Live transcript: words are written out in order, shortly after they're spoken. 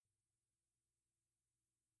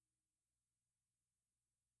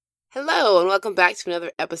Hello, and welcome back to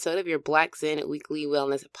another episode of your Black Zen Weekly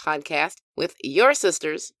Wellness Podcast with your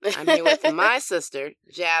sisters. I'm here with my sister,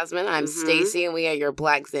 Jasmine. I'm Stacy, and we are your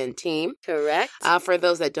Black Zen team. Correct. For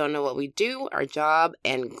those that don't know what we do, our job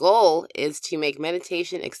and goal is to make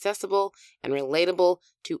meditation accessible and relatable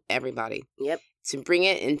to everybody. Yep. To bring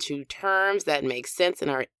it into terms that make sense in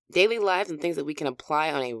our daily lives and things that we can apply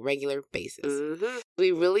on a regular basis.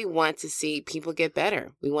 We really want to see people get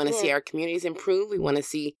better. We want to see our communities improve. We want to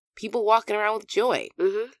see people walking around with joy.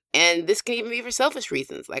 And this can even be for selfish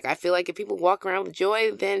reasons. Like, I feel like if people walk around with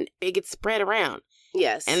joy, then it gets spread around.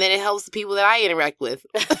 Yes. And then it helps the people that I interact with.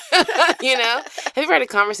 You know? Have you ever had a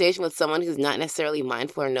conversation with someone who's not necessarily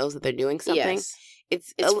mindful or knows that they're doing something? Yes.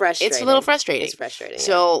 It's frustrating. It's a little frustrating. It's frustrating.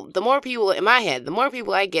 So the more people, in my head, the more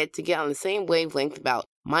people I get to get on the same wavelength about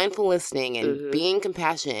mindful listening and being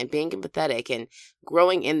compassionate and being empathetic and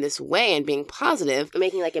growing in this way and being positive.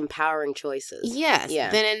 Making like empowering choices. Yes.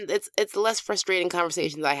 Yeah. Then it's less frustrating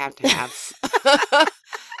conversations I have to have.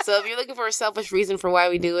 So if you're looking for a selfish reason for why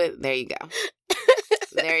we do it, there you go.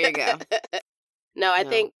 There you go. No, I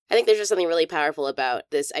think there's just something really powerful about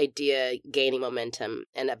this idea gaining momentum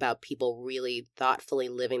and about people really thoughtfully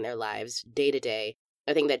living their lives day to day.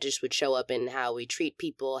 I think that just would show up in how we treat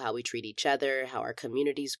people, how we treat each other, how our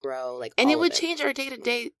communities grow, and it would change our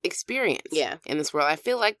day-to-day experience in this world. I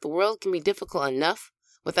feel like the world can be difficult enough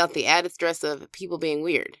without the added stress of people being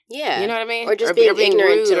weird. Yeah. You know what I mean? Or just being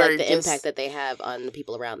ignorant to like the impact that they have on the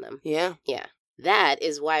people around them. Yeah. Yeah. That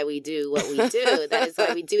is why we do what we do. That is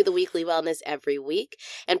why we do the weekly wellness every week.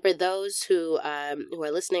 And for those who are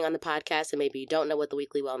listening on the podcast and maybe you don't know what the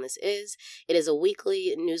weekly wellness is, it is a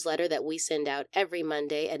weekly newsletter that we send out every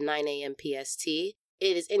Monday at 9 a.m. PST. It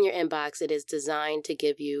is in your inbox. It is designed to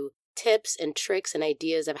give you tips and tricks and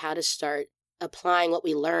ideas of how to start applying what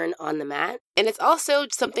we learn on the mat. And it's also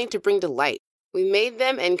something to bring delight. We made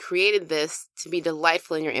them and created this to be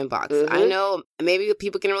delightful in your inbox. I know maybe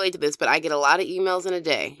people can relate to this, but I get a lot of emails in a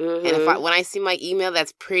day. And when I see my email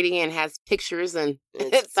that's pretty and has pictures and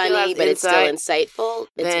it's funny, but it's still insightful,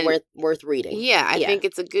 it's worth reading. Yeah, I think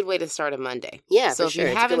it's a good way to start a Monday. Yeah, so for sure.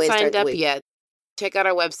 If you haven't signed up yet, check out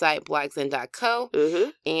our website, blackzen.co,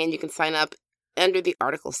 and you can sign up under the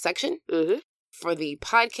article section. For the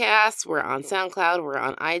podcast, we're on SoundCloud, we're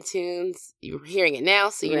on iTunes. You're hearing it now,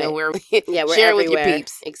 so you know we're we're sharing with everywhere. your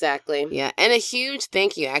peeps. Exactly. Yeah, and a huge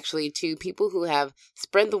thank you, actually, to people who have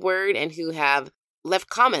spread the word and who have left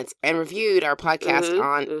comments and reviewed our podcast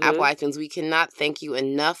on Apple iTunes. We cannot thank you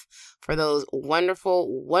enough for those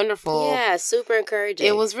wonderful, wonderful... Yeah, super encouraging.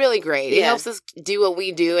 It was really great. It helps us do what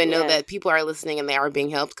we do and know that people are listening and they are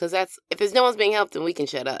being helped, because if there's no one's being helped, then we can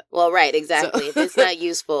shut up. Well, right, exactly. If it's not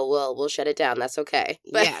useful, we'll shut it down. That's okay.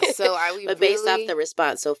 But, so are we but based off the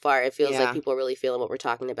response so far, it feels like people are really feeling what we're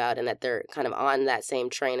talking about and that they're kind of on that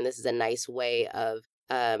same train, and this is a nice way of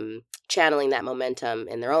channeling that momentum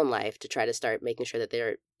in their own life to try to start making sure that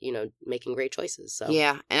they're, making great choices. So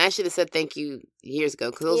yeah, and I should have said thank you years ago,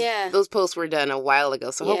 because those posts were done a while ago.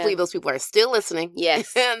 So hopefully those people are still listening.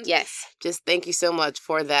 Yes, and yes. Just thank you so much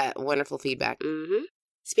for that wonderful feedback.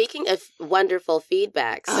 Speaking of wonderful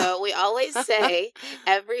feedback, so we always say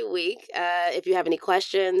every week, if you have any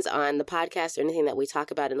questions on the podcast or anything that we talk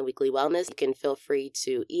about in the weekly wellness, you can feel free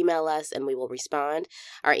to email us and we will respond.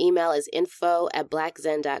 Our email is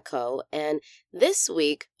info@blackzen.co. And this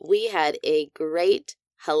week we had a great,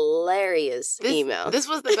 hilarious email. This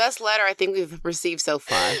was the best letter I think we've received so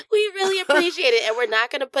far. We really appreciate it, and we're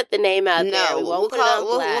not going to put the name out there. We won't put it on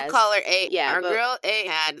blast. We'll call her A. Yeah, our girl A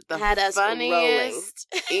had us funniest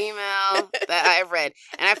email that I've read.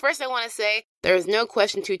 And at first I want to say, there is no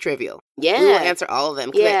question too trivial. Yeah. We will answer all of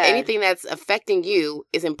them. Because anything that's affecting you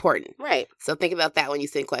is important. Right. So think about that when you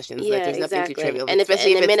send questions. Yeah, that there's nothing too trivial. And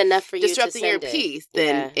especially if it meant enough for you to send disrupting your peace,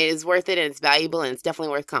 then it is worth it and it's valuable and it's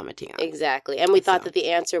definitely worth commenting on. Exactly. And we thought that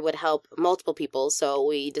the answer would help multiple people, so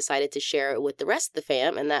we decided to share it with the rest of the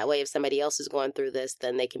fam, and that way if somebody else is going through this,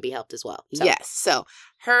 then they can be helped as well. So. Yes. So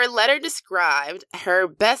her letter described her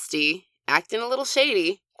bestie acting a little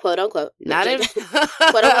shady. Quote unquote. Not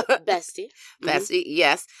quote unquote bestie. Bestie,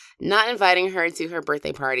 yes. Not inviting her to her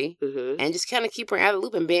birthday party and just kind of keep her out of the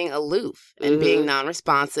loop and being aloof and being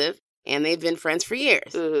non-responsive. And they've been friends for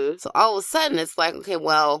years. So all of a sudden it's like, okay,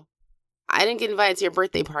 well, I didn't get invited to your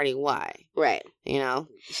birthday party. Why? Right.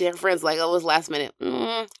 She had friends like, oh, it was last minute.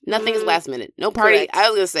 Nothing is last minute. No party. Correct. I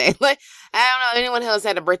was going to say, like, I don't know. Anyone else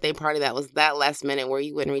had a birthday party that was that last minute where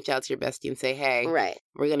you wouldn't reach out to your bestie and say, hey,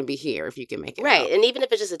 we're going to be here if you can make it. Right. out. And even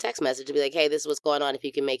if it's just a text message to be like, hey, this is what's going on. If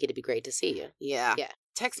you can make it, it'd be great to see you. Yeah.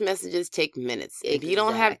 Text messages take minutes. Exactly. If you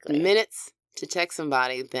don't have minutes to text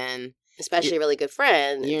somebody, then especially a really good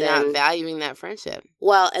friend, you're then, not valuing that friendship.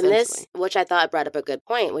 Well, and this, which I thought brought up a good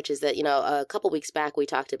point, which is that, a couple weeks back we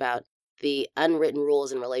talked about the unwritten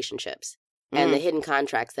rules in relationships and the hidden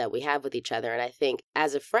contracts that we have with each other. And I think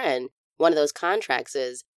as a friend, one of those contracts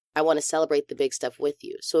is I want to celebrate the big stuff with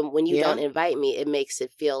you. So when you don't invite me, it makes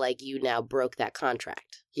it feel like you now broke that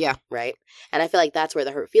contract. Yeah. Right? And I feel like that's where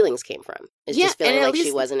the hurt feelings came from. It's just feeling like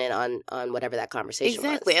she wasn't in on whatever that conversation was.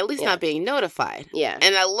 Exactly. At least not being notified. Yeah.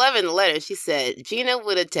 And I love in the letter, she said, Gina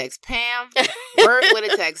would have texted Pam, Bert would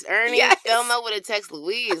have texted Ernie, Thelma would have texted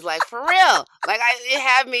Louise. Like, for real. Like, it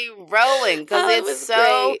had me rolling because it's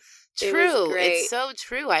so true. It's so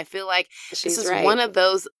true. I feel like this is one of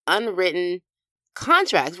those unwritten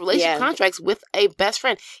contracts, relationship contracts with a best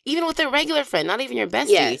friend, even with a regular friend, not even your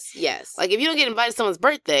bestie. Yes. Like, if you don't get invited to someone's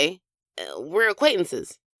birthday, we're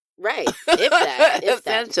acquaintances. Right. If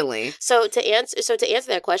Essentially. that. So to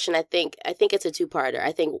answer that question, I think it's a two-parter.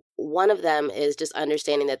 I think one of them is just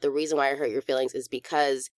understanding that the reason why I hurt your feelings is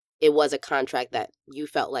because it was a contract that you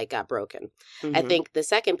felt like got broken. I think the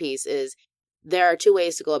second piece is there are two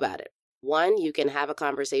ways to go about it. One, you can have a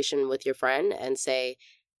conversation with your friend and say,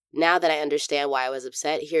 now that I understand why I was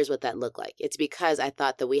upset, here's what that looked like. It's because I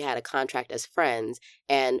thought that we had a contract as friends,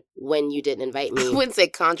 and when you didn't invite me... I wouldn't say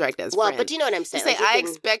contract as friends. Well, but you know what I'm saying. You say, I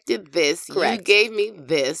expected this. Correct. You gave me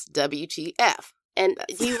this. WTF. And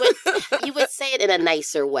you would say it in a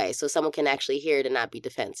nicer way so someone can actually hear it and not be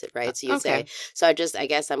defensive, right? So you say, so I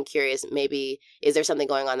guess I'm curious, maybe, is there something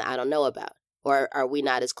going on that I don't know about? Or are we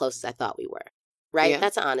not as close as I thought we were? Right? Yeah.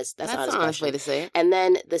 That's an honest way to say it. And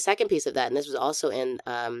then the second piece of that, and this was also in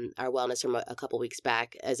our wellness from a couple weeks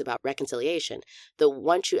back, is about reconciliation.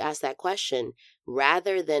 Once you ask that question,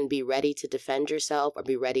 rather than be ready to defend yourself or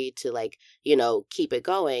be ready to keep it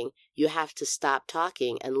going, you have to stop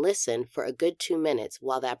talking and listen for a good 2 minutes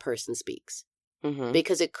while that person speaks. Mm-hmm.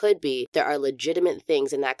 Because it could be there are legitimate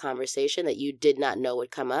things in that conversation that you did not know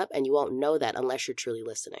would come up, and you won't know that unless you're truly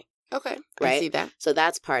listening. Okay. Right? I see that. So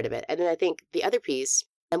that's part of it. And then I think the other piece,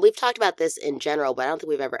 and we've talked about this in general, but I don't think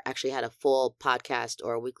we've ever actually had a full podcast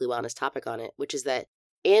or a weekly wellness topic on it, which is that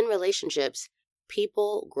in relationships,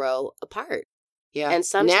 people grow apart. Yeah. And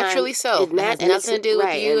sometimes naturally so. It has nothing to do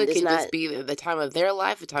with you. It can just be the time of their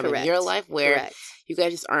life, the time of your life where you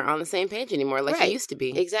guys just aren't on the same page anymore like you used to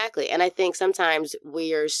be. Exactly. And I think sometimes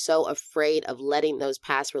we are so afraid of letting those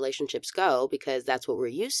past relationships go because that's what we're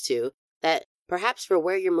used to, that perhaps for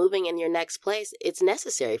where you're moving in your next place, it's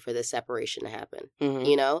necessary for this separation to happen,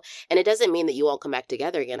 And it doesn't mean that you won't come back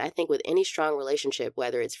together again. I think with any strong relationship,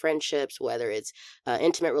 whether it's friendships, whether it's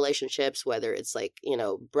intimate relationships, whether it's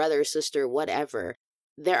brother, sister, whatever,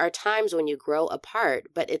 there are times when you grow apart,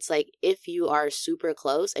 but it's like if you are super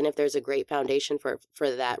close and if there's a great foundation for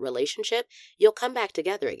that relationship, you'll come back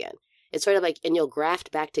together again. It's sort of like, and you'll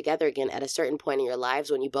graft back together again at a certain point in your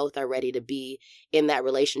lives when you both are ready to be in that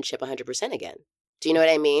relationship 100% again. Do you know what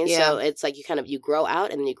I mean? Yeah. So it's like you grow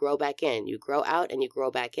out and then you grow back in. You grow out and you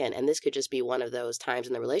grow back in. And this could just be one of those times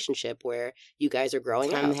in the relationship where you guys are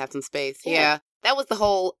growing out. Time to have some space. Yeah. That was the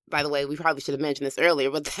whole, by the way, we probably should have mentioned this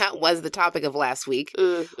earlier, but that was the topic of last week,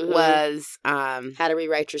 was... how to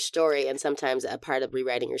rewrite your story. And sometimes a part of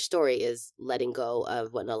rewriting your story is letting go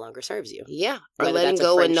of what no longer serves you. Yeah. Or letting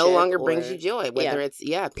go what no longer brings you joy, whether it's,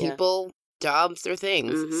 people, jobs, or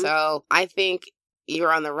things. Mm-hmm. So I think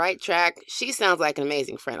you're on the right track. She sounds like an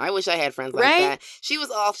amazing friend. I wish I had friends like that. She was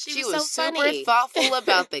She was so super funny. Thoughtful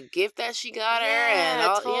about the gift that she got her, and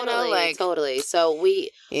all, totally. So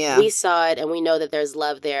we saw it, and we know that there's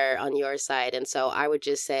love there on your side. And so I would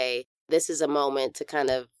just say this is a moment to kind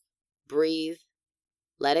of breathe,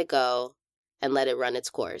 let it go, and let it run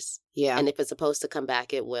its course. Yeah. And if it's supposed to come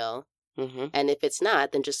back, it will. Mm-hmm. And if it's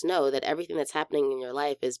not, then just know that everything that's happening in your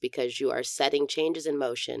life is because you are setting changes in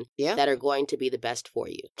motion that are going to be the best for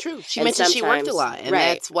you. True. She mentioned she worked a lot. And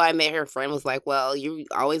that's why her friend was like, well, you're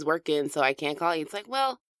always working, so I can't call you. It's like,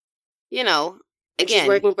 well, again. She's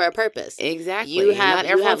working for a purpose. Exactly. You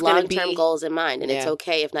have long-term goals in mind. And it's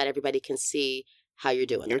okay if not everybody can see how you're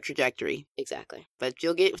doing your trajectory. Exactly. But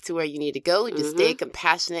you'll get to where you need to go. Just stay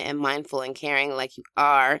compassionate and mindful and caring like you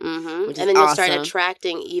are. Mm-hmm. And then you'll start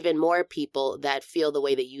attracting even more people that feel the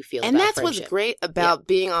way that you feel. And about that's friendship. What's great about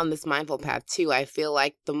being on this mindful path too. I feel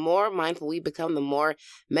like the more mindful we become, the more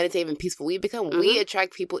meditative and peaceful we become, we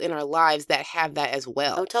attract people in our lives that have that as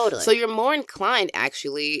well. Oh, totally. So you're more inclined,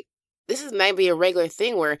 actually. This is maybe a regular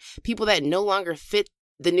thing where people that no longer fit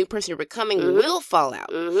the new person you're becoming will fall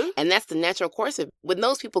out. Mm-hmm. And that's the natural course of when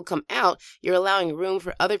those people come out, you're allowing room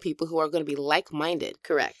for other people who are going to be like-minded.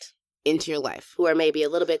 Correct. Into your life. Who are maybe a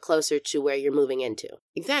little bit closer to where you're moving into.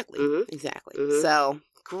 Exactly. Mm-hmm. Exactly. Mm-hmm. So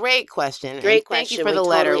Great question. Great and question. Thank you for We the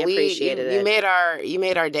letter. Totally appreciated it. You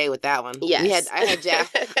made our day with that one. Yes. I had Jazz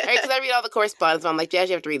because I read all the correspondence. I'm like, Jazz,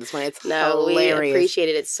 you have to read this one. It's No, hilarious. we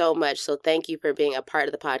appreciated it so much. So thank you for being a part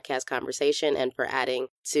of the podcast conversation and for adding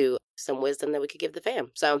to some wisdom that we could give the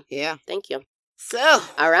fam. So Yeah. thank you. So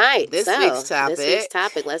All right. This week's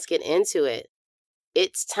topic. Let's get into it.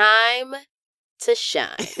 It's time to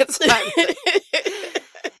shine. It's time.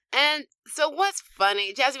 And so what's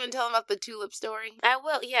funny? Jazz, you want to tell them about the tulip story? I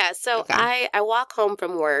will, yeah. So Okay. I walk home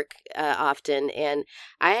from work often, and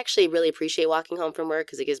I actually really appreciate walking home from work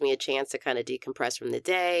because it gives me a chance to kind of decompress from the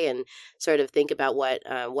day and sort of think about what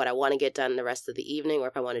I want to get done the rest of the evening, or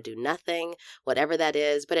if I want to do nothing, whatever that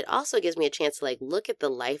is. But it also gives me a chance to like look at the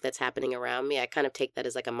life that's happening around me. I kind of take that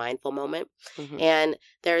as like a mindful moment. Mm-hmm. And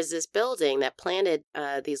there's this building that planted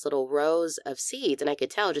these little rows of seeds, and I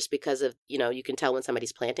could tell just because of, you can tell when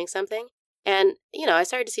somebody's planting something. And, I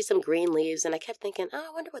started to see some green leaves, and I kept thinking, oh,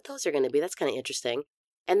 I wonder what those are going to be. That's kind of interesting.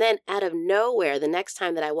 And then out of nowhere, the next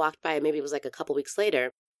time that I walked by, maybe it was like a couple weeks later,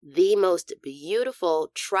 the most beautiful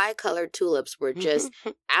tricolored tulips were just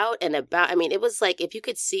out and about. I mean, it was like if you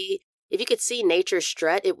could see nature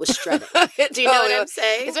strut, it was strutting. Do you know what I'm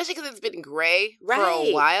saying? Especially because it's been gray for Right,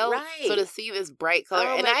 a while. right. So to see this bright color.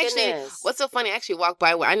 Oh, and my actually, goodness. what's so funny, I actually walked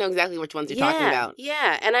by where I know exactly which ones you're talking about.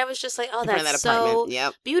 Yeah. And I was just like, oh, In front of that's that apartment. so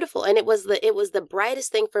Yep. beautiful. And it was the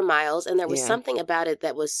brightest thing for miles. And there was Yeah. something about it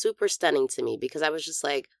that was super stunning to me because I was just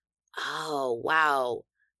like, oh, wow.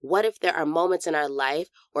 What if there are moments in our life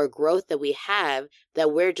or growth that we have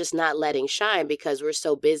that we're just not letting shine because we're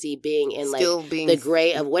so busy being in Still being the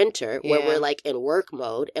gray of winter where Yeah. we're like in work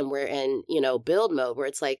mode and we're in, build mode where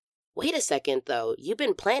it's like, wait a second though, you've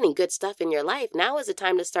been planning good stuff in your life. Now is the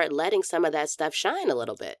time to start letting some of that stuff shine a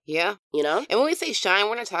little bit. Yeah. And when we say shine,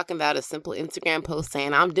 we're not talking about a simple Instagram post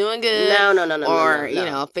saying I'm doing good. No. Or,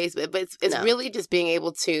 No. Facebook. But it's No. really just being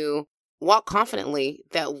able to walk confidently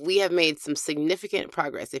that we have made some significant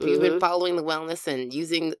progress. If you've been following the wellness and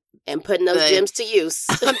using And putting those gems to use.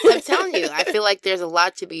 I'm telling you, I feel like there's a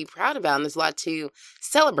lot to be proud about and there's a lot to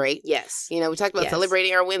celebrate. Yes. We talked about Yes.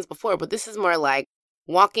 celebrating our wins before, but this is more like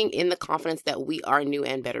walking in the confidence that we are new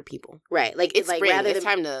and better people. Right. Like It's like spring. rather It's than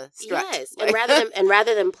time to strut. Yes. And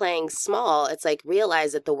rather than playing small, it's like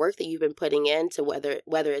realize that the work that you've been putting into whether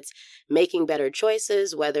it's making better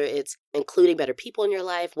choices, whether it's including better people in your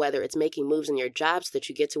life, whether it's making moves in your job so that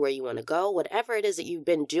you get to where you want to go, whatever it is that you've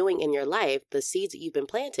been doing in your life, the seeds that you've been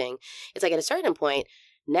planting, it's like at a certain point,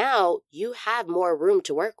 now you have more room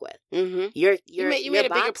to work with. Mm-hmm. Your You made a bigger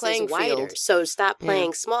box playing is wider. field. So stop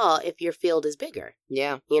playing small if your field is bigger.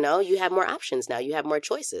 Yeah. You have more options now. You have more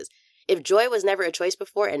choices. If joy was never a choice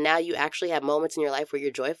before and now you actually have moments in your life where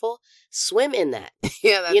you're joyful, swim in that.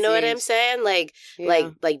 Yeah, that's You know what huge. I'm saying? Like Yeah.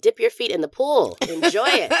 like dip your feet in the pool. Enjoy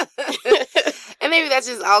it. And maybe that's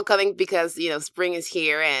just all coming because, spring is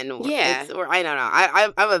here and Yeah. or I don't know.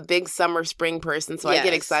 I'm a big summer spring person, so I get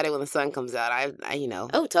Yes. excited when the sun comes out. I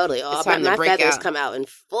Oh, totally. Oh, It's time to my break feathers out. come out in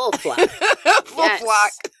full flock. full Yes.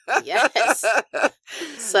 flock. Yes.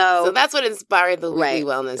 So So that's what inspired the Right,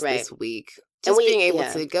 weekly wellness right. this week. And Just being able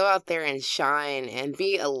yeah. to go out there and shine and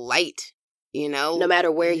be a light, no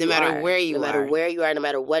matter where you No matter are, where you no matter are. where you are, no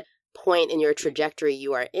matter what point in your trajectory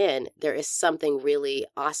you are in, there is something really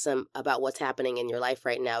awesome about what's happening in your life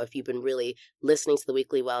right now if you've been really listening to the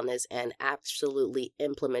weekly wellness and absolutely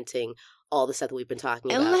implementing all the stuff that we've been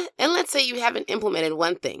talking about. And let's say you haven't implemented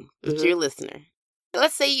one thing, but Mhm. you're a listener.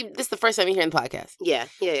 Let's say this is the first time you're hearing the podcast. Yeah.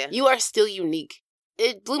 You are still unique.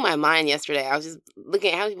 It blew my mind yesterday. I was just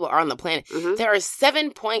looking at how many people are on the planet. Mhm. There are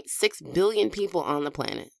 7.6 billion people on the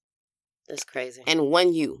planet. That's crazy. And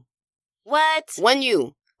one you. What? One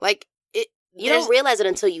you. Like, You don't realize it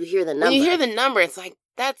until you hear the number. when you hear the number, it's like,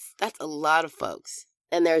 that's a lot of folks.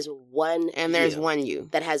 and there's one And there's you one you.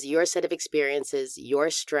 that has your set of experiences, your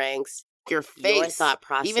strengths, Your face. your thought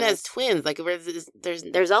process. Even as twins. Like, there's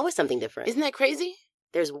There's always something different. isn't that crazy?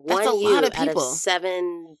 There's one a you lot of out people. of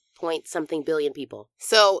 7-point-something billion people.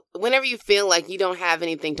 So whenever you feel like you don't have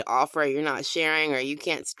anything to offer, or you're not sharing, or you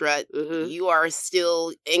can't strut, Mhm. you are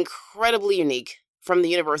still incredibly unique from the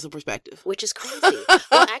universal perspective. Which is crazy.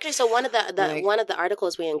 Well, actually, so one of the Like- one of the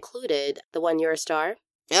articles we included, the one "You're a Star,"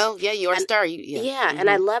 Oh, yeah, you're a And- star. yeah, and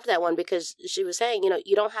I loved that one because she was saying,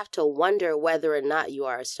 you don't have to wonder whether or not you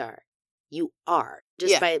are a star. You are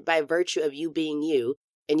just Yeah. by virtue of you being you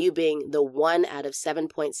and you being the one out of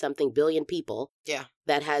 7-point-something billion people. Yeah.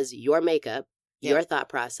 That has your makeup, Yeah. your thought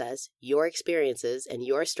process, your experiences, and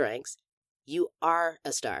your strengths. You are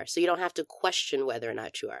a star, so you don't have to question whether or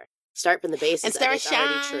not you are. Start from the basis And of star it's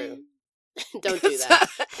already shine. true. Don't do that.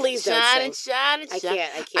 Please don't Shine sing. and shine and shine.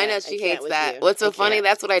 I can't. I know she hates that. What's so funny?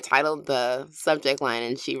 That's what I titled the subject line,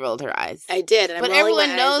 and she rolled her eyes. I did, and but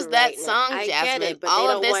everyone knows that song, Jasmine. I get it, but all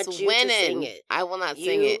they of don't this want you winning. to sing it. I will not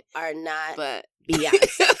sing it. You are not but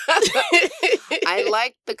Beyonce. I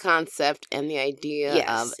like the concept and the idea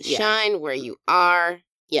of shine where you are.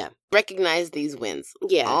 Yeah. Recognize these wins.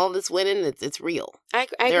 Yeah. All this winning, it's real. I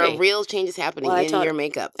there agree. are real changes happening in your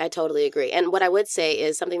makeup. I totally agree. And what I would say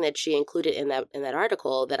is something that she included in that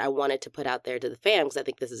article that I wanted to put out there to the fam, because I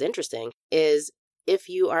think this is interesting, is if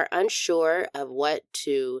you are unsure of what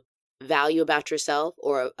to value about yourself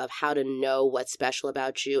or of how to know what's special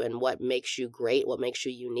about you and what makes you great, what makes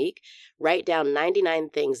you unique, write down 99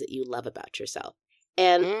 things that you love about yourself.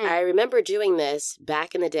 And I remember doing this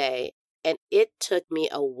back in the day. And it took me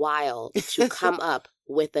a while to come up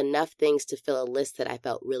with enough things to fill a list that I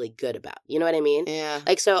felt really good about. You know what I mean? Yeah.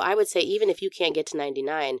 Like, so I would say, even if you can't get to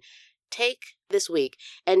 99, take this week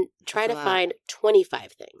and try to find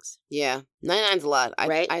 25 things. Yeah. 99's a lot.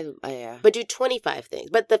 Right? Yeah. But do 25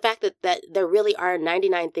 things. But the fact that there really are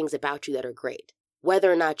 99 things about you that are great,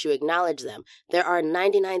 whether or not you acknowledge them, there are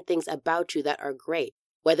 99 things about you that are great.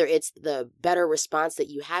 Whether it's the better response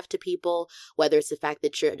that you have to people, whether it's the fact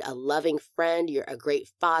that you're a loving friend, you're a great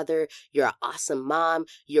father, you're an awesome mom,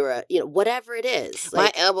 you're whatever it is.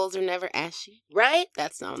 Like, my elbows are never ashy. Right?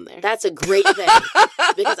 That's on there. That's a great thing.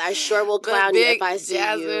 Because I sure will clown you if I see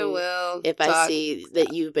I see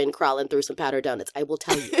that you've been crawling through some powdered donuts. I will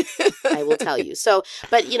tell you. I will tell you. So,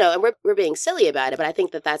 but, and we're being silly about it, but I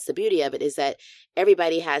think that that's the beauty of it, is that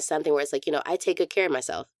everybody has something where it's like, I take good care of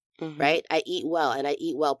myself. Mm-hmm. Right? I eat well, and I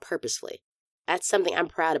eat well purposefully. That's something I'm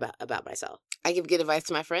proud about myself. I give good advice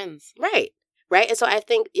to my friends. Right. Right. And so I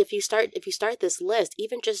think if you start this list,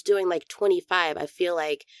 even just doing like 25, I feel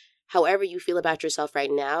like however you feel about yourself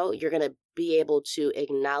right now, you're going to be able to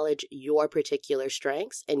acknowledge your particular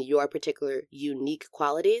strengths and your particular unique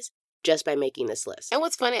qualities just by making this list. And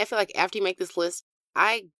what's funny, I feel like after you make this list,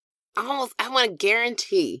 I want to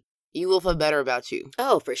guarantee you will feel better about you.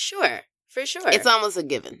 Oh, for sure. For sure. It's almost a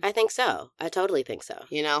given. I think so. I totally think so.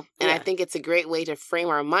 And I think it's a great way to frame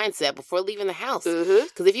our mindset before leaving the house.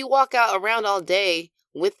 Because if you walk out around all day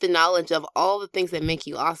with the knowledge of all the things that make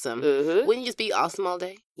you awesome, wouldn't you just be awesome all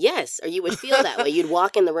day? Yes, or you would feel that way. You'd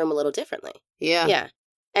walk in the room a little differently. Yeah. Yeah.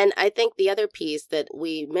 And I think the other piece that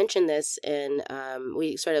we mentioned this in,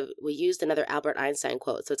 we used another Albert Einstein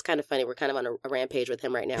quote. So it's kind of funny. We're kind of on a rampage with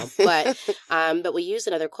him right now. But we used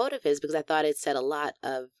another quote of his because I thought it said a lot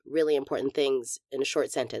of really important things in a short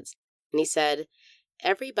sentence. And he said,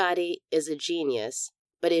 "Everybody is a genius,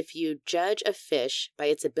 but if you judge a fish by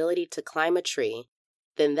its ability to climb a tree,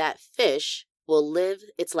 then that fish will live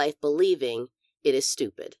its life believing it is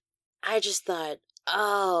stupid." I just thought,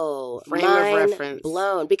 frame of reference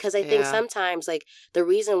blown, because I think sometimes like the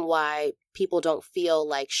reason why people don't feel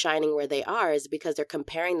like shining where they are is because they're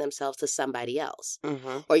comparing themselves to somebody else.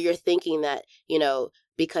 Or you're thinking that,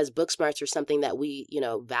 because book smarts are something that we,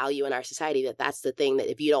 value in our society, that's the thing that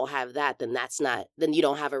if you don't have that, then you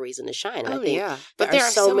don't have a reason to shine. And I think but there are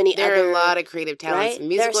so many there are a lot of creative talents, right?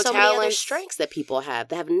 musical there are so talents, many other strengths that people have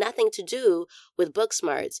that have nothing to do with book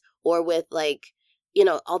smarts or with like,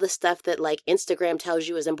 all the stuff that like Instagram tells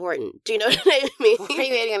you is important. Do you know what I mean? Why are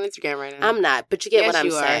you hating on Instagram right now? I'm not, but you get what I'm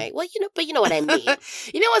saying. Well, but you know what I mean.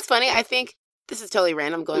 You know what's funny? I think this is totally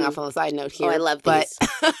random, going off on a side note here. Oh, I love these.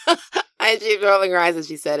 But she's rolling her eyes as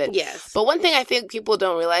she said it. Yes. But one thing I think people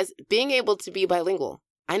don't realize, being able to be bilingual.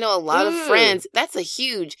 I know a lot of friends, that's a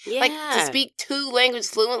huge, like to speak 2 languages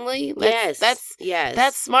fluently. That's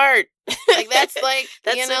smart. Like that's like,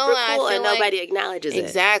 that's super cool, and nobody acknowledges it.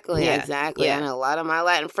 Exactly. Yeah. I know a lot of my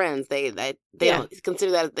Latin friends, they don't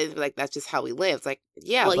consider that, they like, that's just how we live. It's like,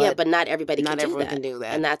 but not everybody can do that. Not everyone can do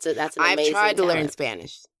that. And that's an amazing I've tried to talent. learn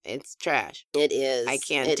Spanish. It's trash. It is. I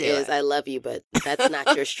can't do it. It is. I love you, but that's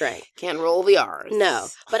not your strength. Can't roll the R's. No.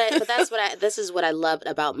 But this is what I loved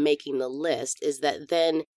about making the list, is that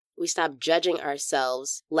then we stop judging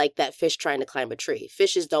ourselves like that fish trying to climb a tree.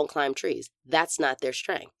 Fishes don't climb trees. That's not their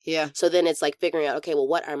strength. Yeah. So then it's like figuring out, okay, well,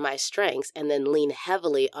 what are my strengths? And then lean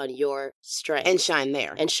heavily on your strengths. And shine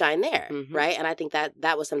there. Right? And I think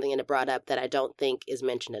that was something that it brought up that I don't think is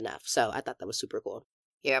mentioned enough. So I thought that was super cool.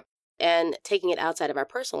 Yep. And taking it outside of our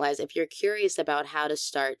personal lives, if you're curious about how to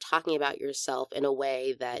start talking about yourself in a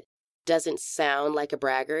way that doesn't sound like a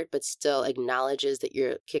braggart, but still acknowledges that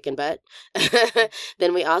you're kicking butt,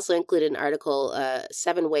 then we also included an article,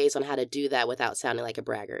 7 ways on how to do that without sounding like a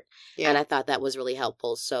braggart. Yeah. And I thought that was really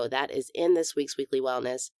helpful. So that is in this week's Weekly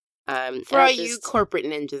Wellness. For all you corporate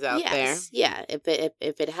ninjas out there. Yeah, if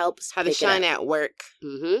it helps. How to shine at work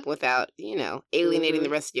without, alienating the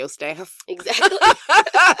rest of your staff.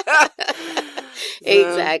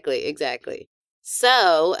 Exactly. Exactly.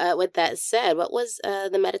 So, with that said, what was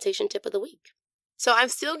the meditation tip of the week? So I'm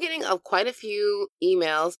still getting quite a few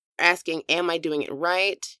emails asking, am I doing it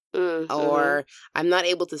right? Or I'm not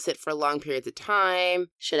able to sit for long periods of time.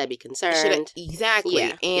 Should I be concerned? Exactly.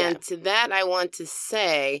 Yeah, and to that, I want to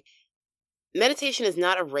say, meditation is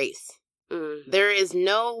not a race. There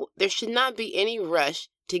should not be any rush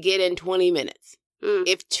to get in 20 minutes.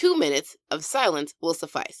 If 2 minutes of silence will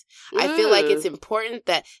suffice. I feel like it's important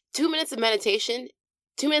that 2 minutes of meditation,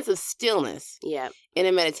 2 minutes of stillness in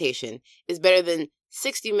a meditation is better than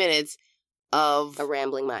 60 minutes of a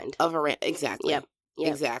rambling mind. Exactly. Yep.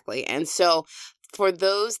 Exactly. And so for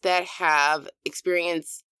those that have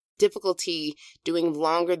experienced difficulty doing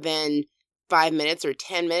longer than 5 minutes or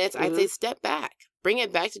 10 minutes, I'd say step back. Bring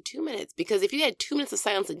it back to 2 minutes. Because if you had 2 minutes of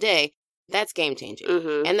silence a day, that's game changing.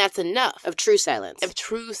 And that's enough. Of true silence.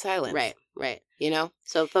 Right.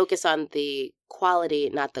 So focus on the quality,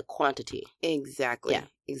 not the quantity. Exactly. Yeah.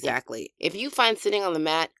 Exactly. Yeah. If you find sitting on the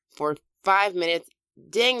mat for 5 minutes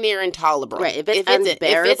dang near intolerable. Right. If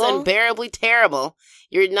it's unbearably terrible,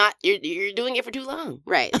 you're doing it for too long.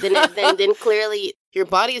 Right. Then clearly your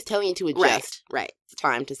body is telling you to adjust. Right.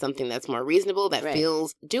 Time to something that's more reasonable, that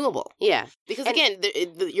feels doable. Yeah. Because again,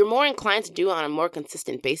 you're more inclined to do it on a more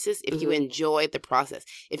consistent basis if you enjoy the process.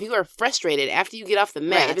 If you are frustrated after you get off the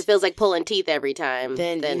mat. If it feels like pulling teeth every time.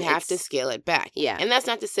 Then you have to scale it back. Yeah. And that's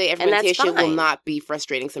not to say every meditation will not be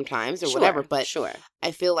frustrating sometimes or whatever. But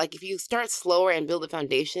I feel like if you start slower and build a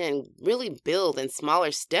foundation and really build in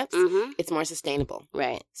smaller steps, it's more sustainable.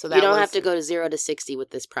 Right. So you don't have to go to 0 to 60 with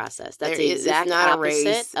this process. That's the exact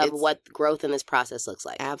opposite of what growth in this process looks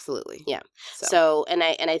like. Absolutely. Yeah. So and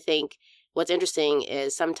I think what's interesting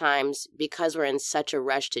is sometimes because we're in such a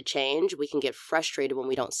rush to change, we can get frustrated when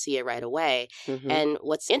we don't see it right away. And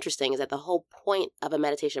what's interesting is that the whole point of a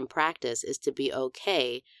meditation practice is to be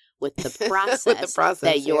okay with the process,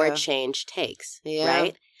 that your change takes,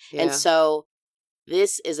 right? Yeah. And so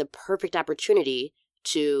this is a perfect opportunity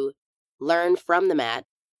to learn from the mat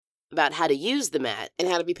about how to use the mat. And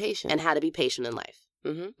how to be patient. In life.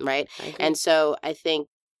 Right? And so I think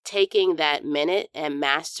taking that minute and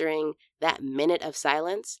mastering that minute of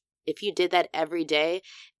silence, if you did that every day,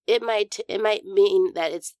 it might mean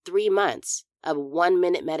that it's 3 months of 1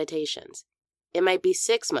 minute meditations. It might be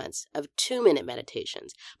 6 months of 2 minute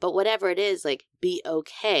meditations. But whatever it is, like, be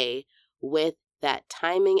okay with that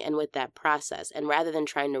timing and with that process. And rather than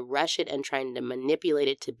trying to rush it and trying to manipulate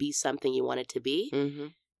it to be something you want it to be,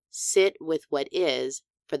 sit with what is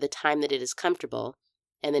for the time that it is comfortable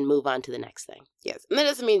and then move on to the next thing. Yes. And that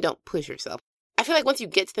doesn't mean don't push yourself. I feel like once you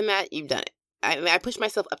get to the mat, you've done it. I push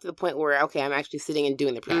myself up to the point where, okay, I'm actually sitting and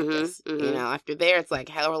doing the practice. After there, it's like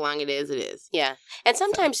however long it is. Yeah. And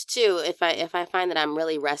sometimes, too, if I find that I'm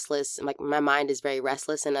really restless, like my mind is very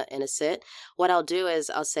restless in a sit, what I'll do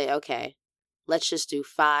is I'll say, okay, let's just do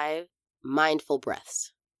 5 mindful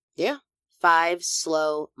breaths. Yeah. 5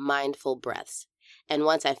 slow, mindful breaths. And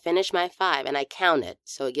once I finish my 5, and I count it,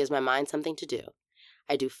 so it gives my mind something to do,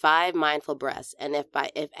 I do 5 mindful breaths. And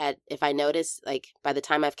if I notice, like, by the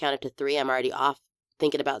time I've counted to 3, I'm already off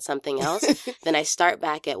thinking about something else, then I start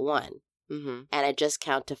back at 1. And I just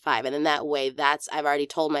count to 5. And then that way, I've already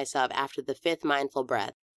told myself after the 5th mindful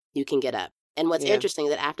breath, you can get up. And what's interesting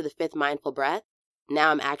is that after the 5th mindful breath,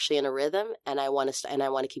 now I'm actually in a rhythm, and I want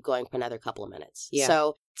to keep going for another couple of minutes. Yeah.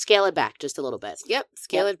 So scale it back just a little bit. Yep,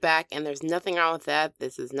 scale it back, and there's nothing wrong with that.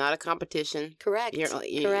 This is not a competition. Correct.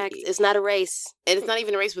 Correct. It's not a race. And it's not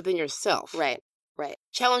even a race within yourself. Right.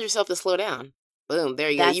 Challenge yourself to slow down. Boom, there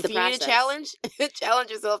you go. If you need a challenge,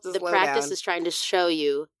 challenge yourself to slow down. The practice is trying to show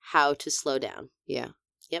you how to slow down. Yeah.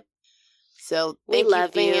 Yep. So we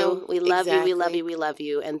love you. We love you. We love you. We love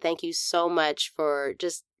you. And thank you so much for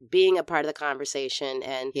just being a part of the conversation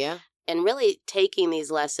and really taking these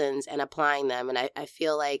lessons and applying them. And I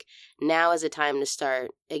feel like now is a time to start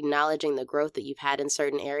acknowledging the growth that you've had in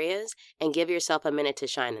certain areas and give yourself a minute to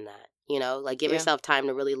shine in that. Give yourself time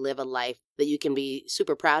to really live a life that you can be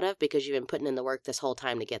super proud of because you've been putting in the work this whole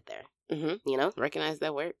time to get there. Recognize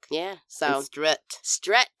that work. Yeah. So and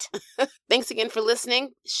strut. Thanks again for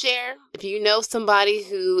listening. Share. If you know somebody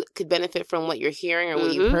who could benefit from what you're hearing or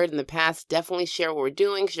what you've heard in the past, definitely share what we're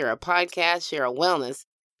doing. Share a podcast. Share a wellness.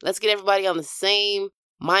 Let's get everybody on the same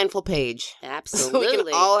mindful page. Absolutely. So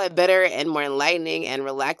we can all have better and more enlightening and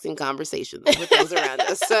relaxing conversations with those around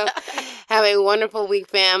us. So have a wonderful week,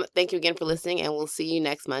 fam. Thank you again for listening, and we'll see you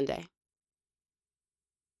next Monday.